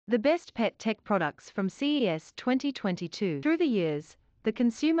The best pet tech products from CES 2022. Through the years, the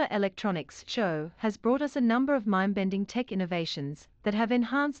Consumer Electronics Show has brought us a number of mind-bending tech innovations that have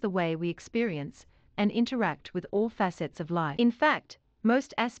enhanced the way we experience and interact with all facets of life. In fact,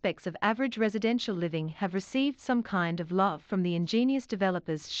 most aspects of average residential living have received some kind of love from the ingenious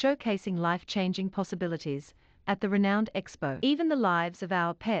developers showcasing life-changing possibilities at the renowned expo. Even the lives of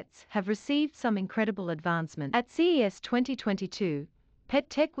our pets have received some incredible advancement. At CES 2022, pet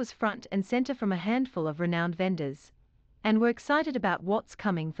tech was front and center from a handful of renowned vendors, and we're excited about what's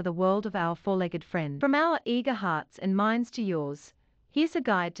coming for the world of our four-legged friend. From our eager hearts and minds to yours, here's a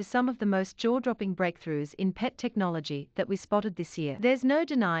guide to some of the most jaw-dropping breakthroughs in pet technology that we spotted this year. There's no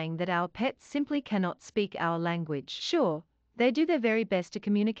denying that our pets simply cannot speak our language. Sure, they do their very best to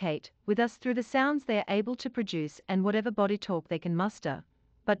communicate with us through the sounds they are able to produce and whatever body talk they can muster.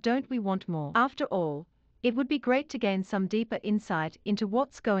 But don't we want more? After all, it would be great to gain some deeper insight into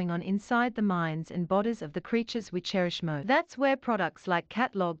what's going on inside the minds and bodies of the creatures we cherish most. That's where products like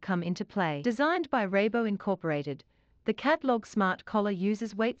Catlog come into play. Designed by Rabo Inc, the Catlog Smart Collar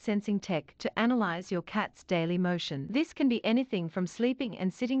uses weight-sensing tech to analyze your cat's daily motion. This can be anything from sleeping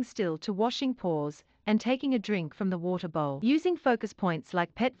and sitting still to washing paws and taking a drink from the water bowl. Using focus points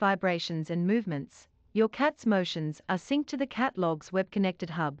like pet vibrations and movements, your cat's motions are synced to the Catlog's web-connected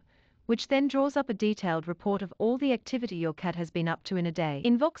hub, which then draws up a detailed report of all the activity your cat has been up to in a day.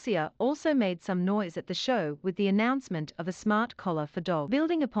 Invoxia also made some noise at the show with the announcement of a smart collar for dogs.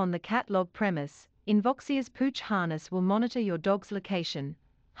 Building upon the Catlog premise, Invoxia's pooch harness will monitor your dog's location,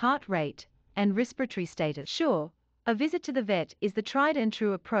 heart rate, and respiratory status. Sure, a visit to the vet is the tried and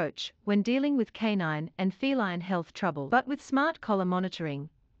true approach when dealing with canine and feline health trouble. But with smart collar monitoring,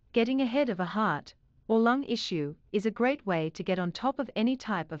 getting ahead of a heart or lung issue is a great way to get on top of any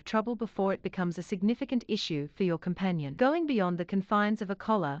type of trouble before it becomes a significant issue for your companion. Going beyond the confines of a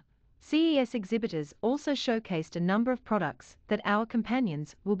collar, CES exhibitors also showcased a number of products that our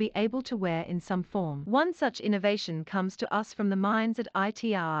companions will be able to wear in some form. One such innovation comes to us from the minds at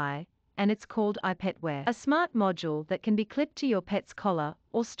ITRI, and it's called iPetWear. A smart module that can be clipped to your pet's collar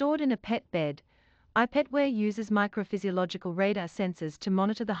or stored in a pet bed, iPetWear uses microphysiological radar sensors to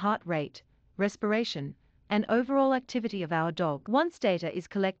monitor the heart rate, respiration, and overall activity of our dog. Once data is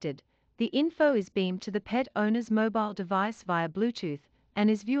collected, the info is beamed to the pet owner's mobile device via Bluetooth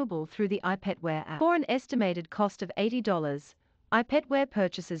and is viewable through the iPetWear app. For an estimated cost of $80, iPetWear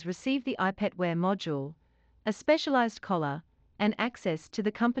purchasers receive the iPetWear module, a specialized collar, and access to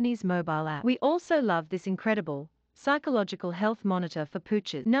the company's mobile app. We also love this incredible psychological health monitor for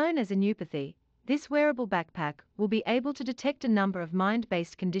pooches. Known as Inupathy, this wearable backpack will be able to detect a number of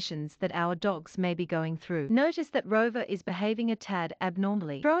mind-based conditions that our dogs may be going through. Notice that Rover is behaving a tad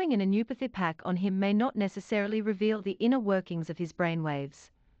abnormally. Throwing an Inupathy pack on him may not necessarily reveal the inner workings of his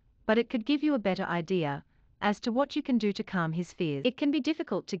brainwaves, but it could give you a better idea as to what you can do to calm his fears. It can be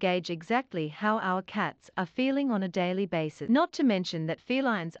difficult to gauge exactly how our cats are feeling on a daily basis, not to mention that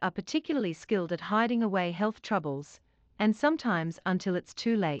felines are particularly skilled at hiding away health troubles, and sometimes until it's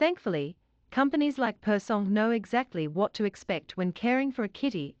too late. Thankfully, companies like PurrSong know exactly what to expect when caring for a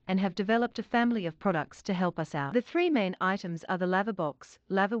kitty and have developed a family of products to help us out. The three main items are the LavvieBox,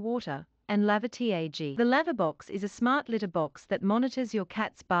 LavvieWater, and LavvieTAG. The LavvieBox is a smart litter box that monitors your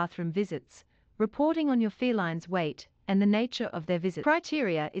cat's bathroom visits, reporting on your feline's weight and the nature of their visit.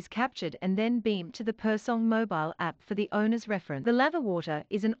 Criteria is captured and then beamed to the PurrSong mobile app for the owner's reference. The LavvieWater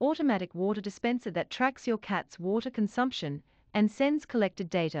is an automatic water dispenser that tracks your cat's water consumption and sends collected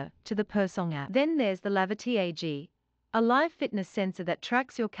data to the PurrSong app. Then there's the LavvieTAG, a live fitness sensor that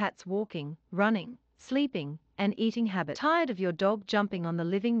tracks your cat's walking, running, sleeping, and eating habits. Tired of your dog jumping on the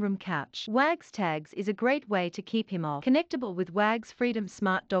living room couch? Wag's Tags is a great way to keep him off. Connectable with Wag's Freedom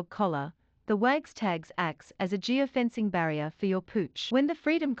Smart Dog Collar, the Wag's Tags acts as a geofencing barrier for your pooch. When the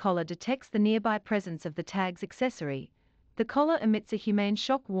Freedom Collar detects the nearby presence of the Tags accessory, the collar emits a humane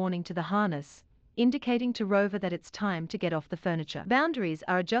shock warning to the harness, indicating to Rover that it's time to get off the furniture. Boundaries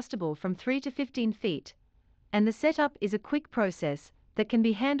are adjustable from 3 to 15 feet, and the setup is a quick process that can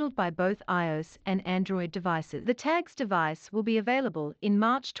be handled by both iOS and Android devices. The Tags device will be available in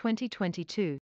March 2022.